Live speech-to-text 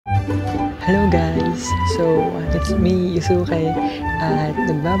Hello guys! So, it's me, Yuzuke, at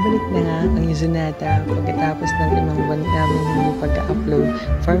nagbabalik na nga ang Yuzunata pagkatapos ng 5 buwan namin hindi pagka-upload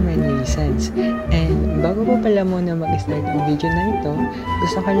for many reasons. And bago po pala muna mag-start ang video na ito,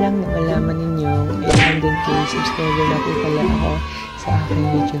 gusto ko lang na malaman ninyo 800k subscriber na po pala ako sa aking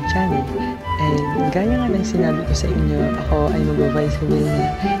YouTube channel. And gaya nga ng sinabi ko sa inyo, ako ay mag-voice reveal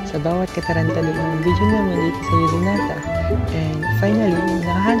na sa bawat katarantado ng video namin dito sa Yuzunata. And finally,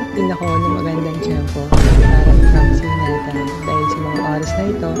 nakahanap din ako ng magandang tiyempo para i-prank si Hinata dahil sa mga oras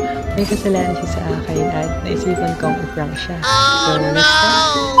na ito, may kasalanan siya sa akin at naisipan kong i-prank siya. So, let's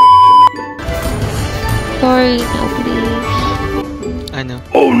start! Sorry na, please. Ano?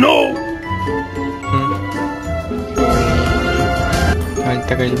 Oh no! Ang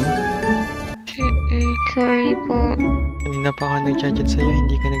tagal mo? Sorry po. Kanina pa ako nag-chat sa'yo,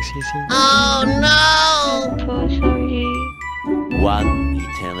 hindi ka nagsising. Oh no! So sorry. One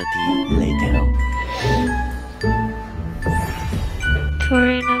eternity later.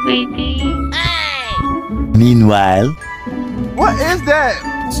 Sorry na, baby. Meanwhile, What is that?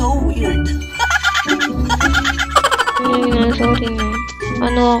 so weird. Sorry na.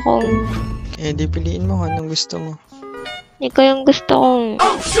 Ano ako? Eh, di piliin mo kung anong gusto mo. Ikaw yung gusto kong...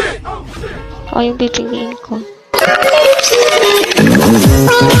 Ako yung pipiliin ko.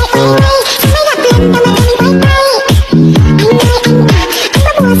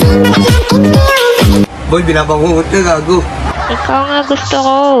 Boy, binabangungot ka, gago. Ikaw nga gusto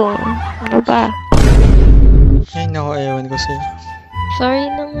ko. Ano ba? Ay, naku, ewan ko sa'yo. Sorry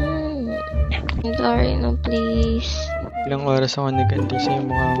naman. Sorry na, please. Ilang oras ako nag-antay sa'yo,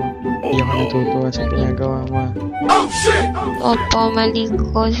 mukha mo. Hindi ako natutuwa sa ginagawa mo. Opo, mali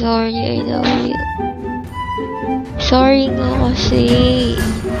ko. Sorry, I love you. Sorry nga kasi.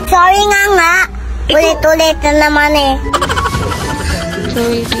 Sorry nga. Ulit-ulit na naman eh.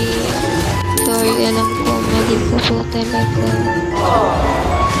 Sorry, babe. Sorry, alam ko. Mali ko po talaga.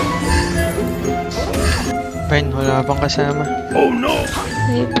 Fine, wala ka pang kasama. Oh no!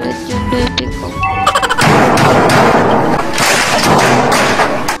 May blood yung baby ko.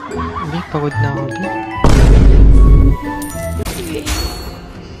 Hindi, pagod na ako.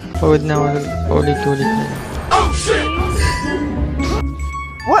 Pagod na ako, ulit-ulit na lang.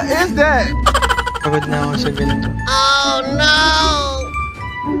 What is that? Pagod na ako sa ganito. Oh no!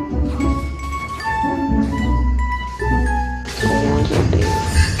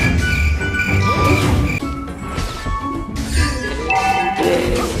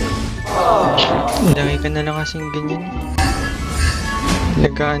 Lagi ka na lang kasing ganyan.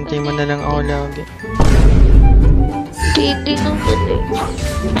 Nagkaantay mo na lang ako lagi. Hindi naman eh.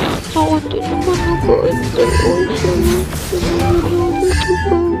 Ako din naman nag-aantay ko siya.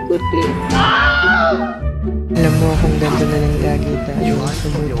 Napapagod eh. Alam mo kung ganito na lang lagi tayo.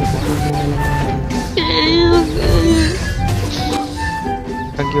 Mabuti pagod mo na lang natin.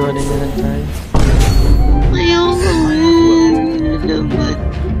 Pag-iwalay na lang tayo. Ayoko eh. Naman.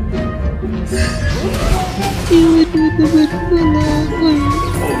 Iwan mo naman pala ako.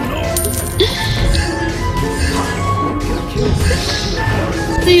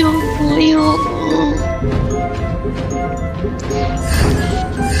 Ayoko.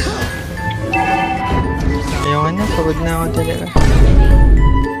 Ayoko na, pagod na ako talaga.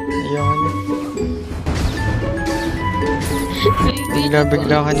 Ayoko na.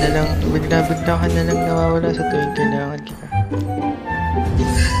 Bigla-bigla ka na lang nawawala sa tuwing kailangan kita.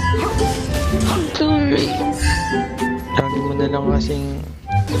 Sorry. Lagi mo na lang kasing...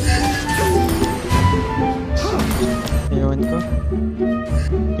 Ewan ko.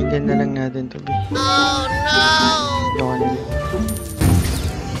 Tignan na lang natin to, be. Oh no! Ayoko na lang.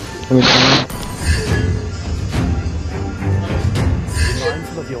 Pagod ka na.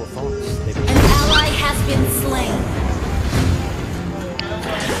 An ally has been slain.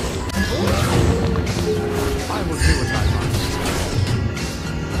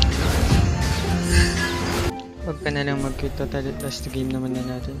 Huwag ka na lang mag-quit, total last game naman na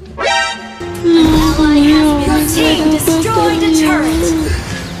natin to. An ally has been slain. Destroyed a turret.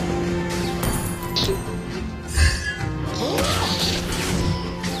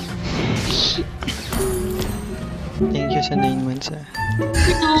 Thank you sa 9 months ah.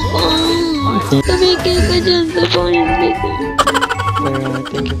 Tumigil ka dyan sa pangyalig. Pero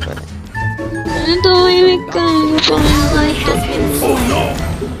thank you pa rin. Tumigil ka sa Ally has been slain.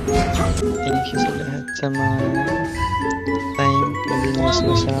 Thank you sa lahat sa mga time na binuwas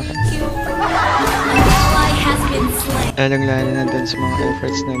mo sa akin. An ally has been slain. Lalong-lalo na dun sa mga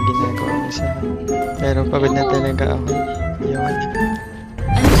efforts na ginagawa mo sa akin. Pero pagod na talaga ako. Yun.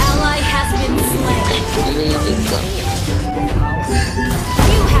 An ally has been slain. You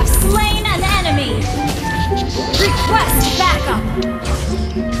have slain an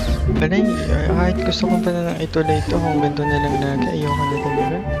Aray, kahit gusto ko pa na lang ituloy ito kung ganito na lang lagi, ayoko na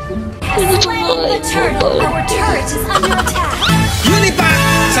talaga. Slain the turtle. Our turret is under attack. Unipak!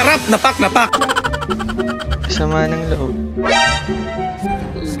 Sarap! Napak! Sama ng loob.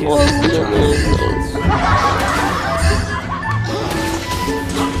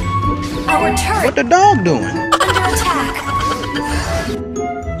 Our turret What the dog doing? under attack.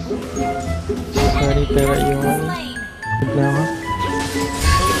 Sorry, pero ayoko na. Slain. Huwag na ako.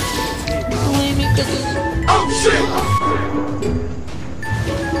 Tumahimik ka din.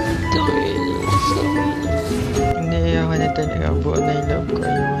 Hindi, ayoko na talaga. Buo na yung loob ko.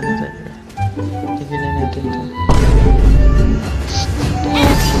 Ayoko na talaga. Tigilan natin to.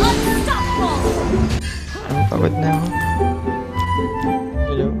 Unstoppable. Ang pagod na ako.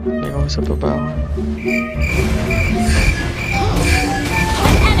 Hello? May kausap pa ba ako?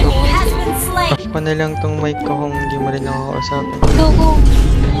 An enemy has been slain. Off ko na lang tong mic ko kung hindi mo rin ako kausapin. Ako.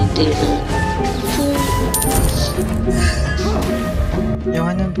 Hindi na.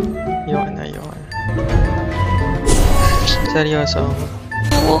 Ayoko na, bro. Ayoko na. Seryoso ako.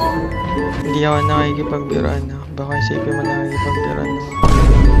 Ako. Hindi ako nakikipagbiruan na. Baka isipin mo nakikipagbiruan na.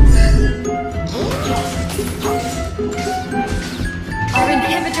 Our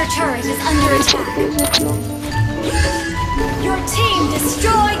inhibitor turret is under attack. Your team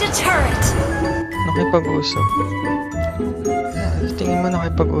destroyed a turret. Nakipag-usap. Tingin mo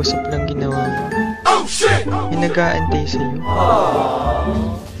nakipag-usap lang ginawa mo. Yung nag-aantay sa'yo.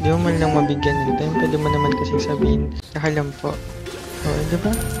 Di mo man lang mabigyan ng time. Pwede mo naman kasing sabihin, nakalampo. Oo,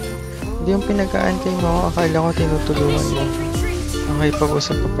 diba? Hindi yung pinag-aantay mo ako, akala ko tinutulungan mo.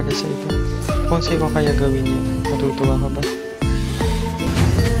 Nakipag-usap pa pala sa iba. Kung sa'yo ko kaya gawin yun, matutuwa ka ba?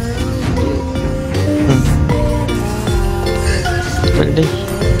 Pwede.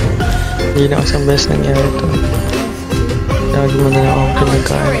 Hindi na kasang best nangyari to. Lagi mo na lang akong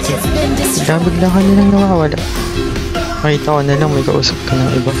pinag-aantay. Bigla ka nilang nawawala. Makita ko na lang may kausap ka ng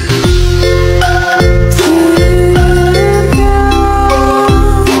iba.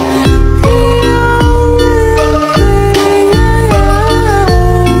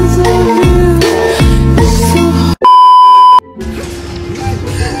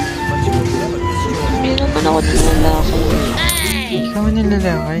 Hindi naman ako ng lalaki. Ikaw na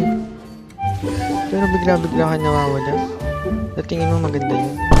lalaki. Pero bigla-bigla ka nawawala. Sa tingin mo maganda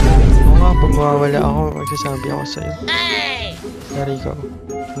yun. Oo nga, pag mawawala ako, magsasabi ako sa'yo. Dari ka.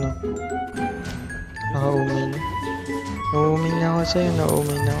 Ano? Naka-umay na. Na-umay na ako sa'yo,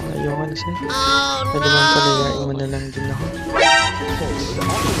 na-umay na ako. Ayoko na sa'yo. Pwede bang palayain mo na lang din ako.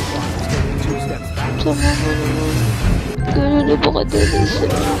 Sama mo naman. Gano'n na ba ka dali sa...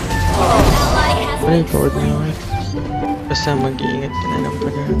 Pero ikaw na ako. Basta mag-iingat ka na lang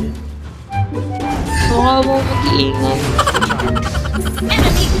palagi. Mukha mo mag-iingat.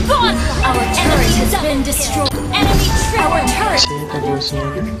 Enemy gone. Our turret has been destroyed. Enemy our turret. Kasi tapusin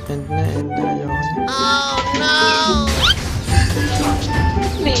mo na. End na, ayoko na.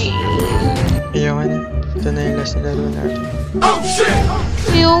 May... Ayoko na. Ito na yung last na laro natin.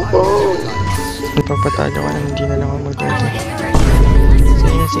 Ayoko. Papatalo ka na, hindi na lang ako magdito.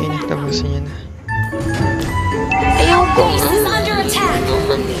 Sige na, tapusin niya na. Ayoko Base is under attack.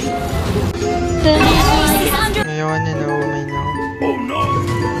 Dali na. Base is under. Ayoko na, naumay na ako.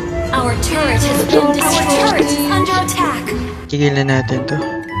 Our turret has been destroyed. Our turret is under attack. Tigilan natin to.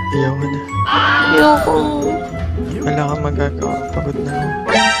 Ayoko na. Ayoko. Wala kang magagawa. Pagod na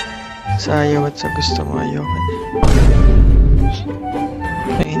ako. Sa ayaw at sa gusto mo, ayoko na.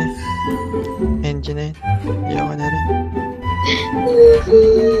 Ayun na. Engine na yun. Ayoko na rin.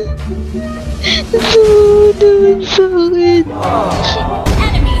 Sakit.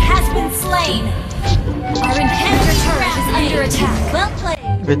 Enemy has been slain. Our inhibitor turret is under attack. Well played.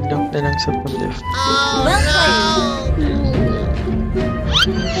 Good luck na lang sa pag-lift. Well played.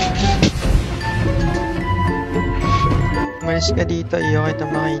 Umalis ka dito, ayoko kita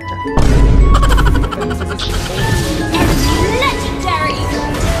makita. Enemy legendary.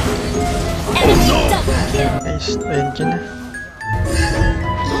 Enemy double kill. Guys, engine na.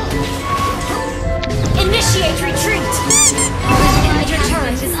 Initiate retreat. Our inhibitor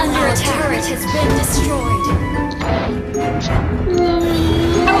turret is under attack. Our turret has been destroyed.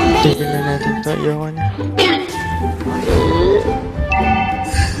 Our base. Tigilan natin to, ayoko na.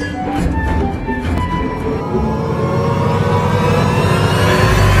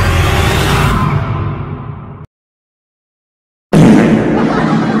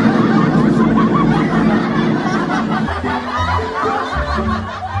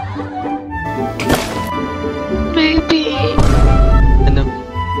 Baby. Ano?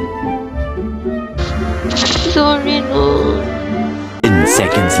 Sorry no. 10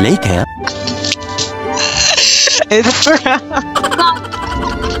 seconds later. Ito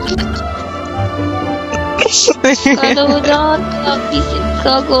Kala mo na napisip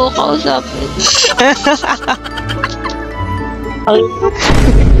ka ko kausapin.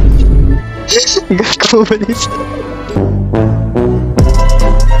 Gagawin.